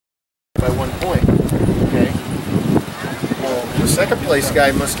by 1 point. Okay. Well, the second place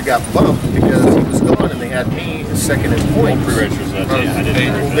guy must have got bumped because he was gone and they had me as second in points.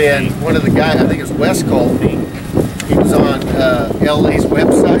 Well, then one of the guys, I think it's Wes, called me. He was on LA's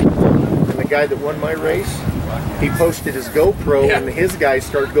website, and the guy that won my race, he posted his GoPro, and his guys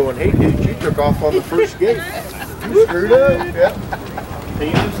started going, "Hey dude, you took off on the first gate. You screwed up." Yeah. He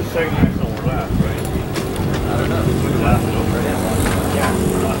used the second axle on last, right? I don't know. Last over him.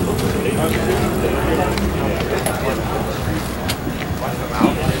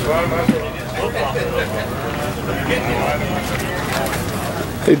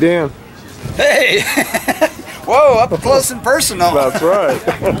 Hey Dan. Hey! Whoa, up close and personal. That's right.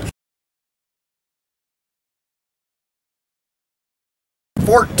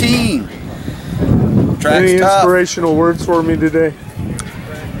 14. Track's Any tough. inspirational words for me today?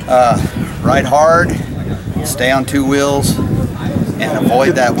 Ride hard, stay on 2 wheels, and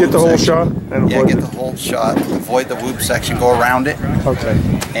avoid that whoop Get the whole section. shot? And Yeah, get the whole shot. Avoid the whoop section, go around it. Okay.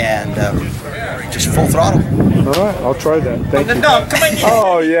 And just full throttle. All right, I'll try that. Thank you. No, come on.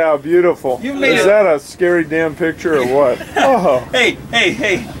 Oh yeah, beautiful. You made Is it. that a scary damn picture or what? Oh. Hey.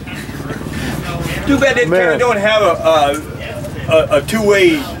 Too bad that camera don't have a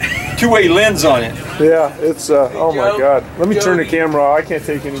two-way lens on it. Yeah, it's oh my God. Let me turn the camera off. I can't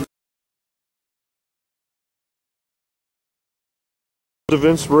take any of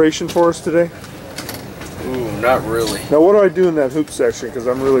inspiration for us today. Ooh, not really. Now what do I do in that hoop section? Because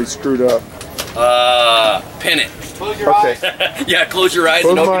I'm really screwed up. Pin it. Close your eyes. Yeah, close your eyes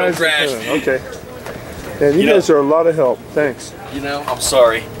Close and hope my you don't eyes crash. and pin it. Okay. And you guys are a lot of help. Thanks. You know, I'm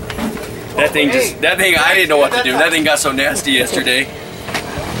sorry. That thing, I didn't know what to do. That thing got so nasty yesterday.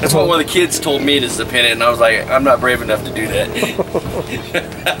 That's what one of the kids told me, is to pin it, and I was like, I'm not brave enough to do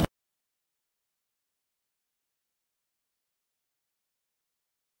that.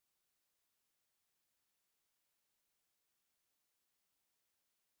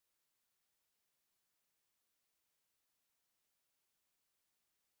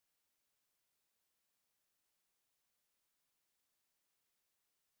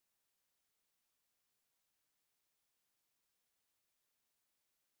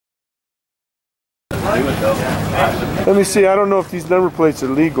 Let me see. I don't know if these number plates are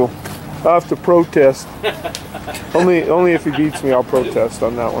legal. I'll have to protest. only if he beats me, I'll protest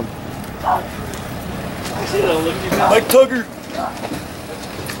on that one. Like Tugger.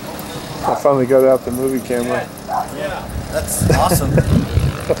 I finally got out the movie camera. Yeah, that's awesome.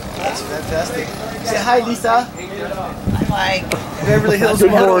 That's fantastic. Say hi, Lisa. Hi. Beverly Hills.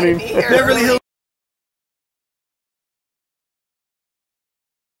 Good morning. Beverly Hills.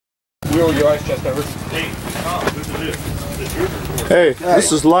 Wheel your ice chest over. Hey,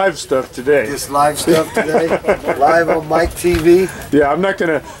 this is live stuff today. Just live stuff today. Live on Mike TV. Yeah, I'm not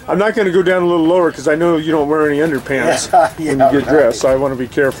gonna go down a little lower because I know you don't wear any underpants when you get dressed, so I want to be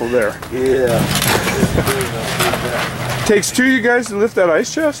careful there. Yeah. Takes 2 of you guys to lift that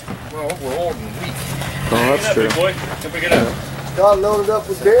ice chest? Well, we're old and weak. Oh, that's true. Boy, come pick it up. Got loaded up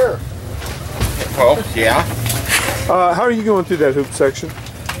with beer. Oh, yeah. How are you going through that hoop section?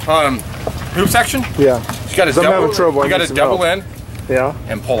 Hoop section? Yeah. You got to I'm having trouble. You got to double in Yeah.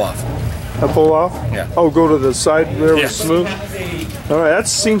 and pull off. I pull off? Yeah. Oh, go to the side there with Yes. smooth? All right, that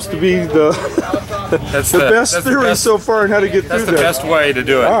seems to be the That's the best theory so far on how to get That's through the that. best way to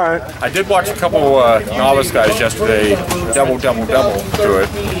do it. All right. I did watch a couple novice guys yesterday, double do it.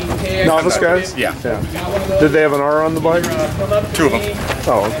 Novice guys? Yeah. Did they have an R on the bike? 2 of them.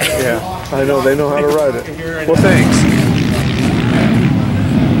 Oh, okay. Yeah. I know, they know how to ride it. Well, thanks.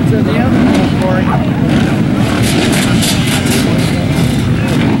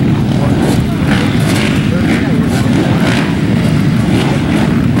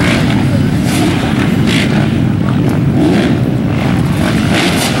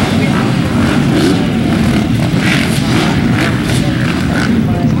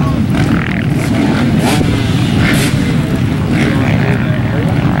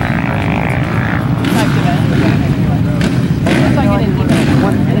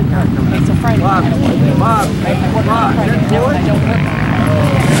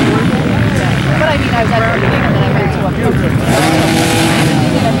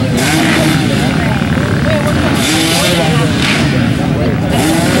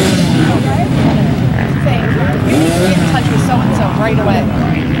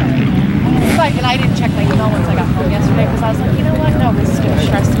 And I didn't check my email once I got home yesterday because I was like, you know what? No, this is going to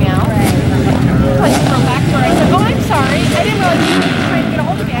stress me out. So I just wrote back to her. I said, oh, I'm sorry. I didn't realize you were trying to get a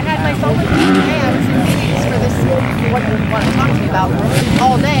hold of me. I had my phone with me today. I was in meetings for this, what you want to talk to me about,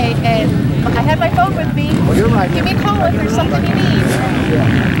 all day. And I had my phone with me. Give me a call if there's something you need.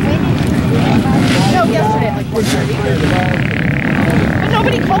 yesterday at like 1:30. But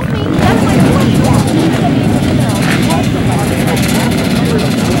nobody called me. That's my point. Nobody, called somebody.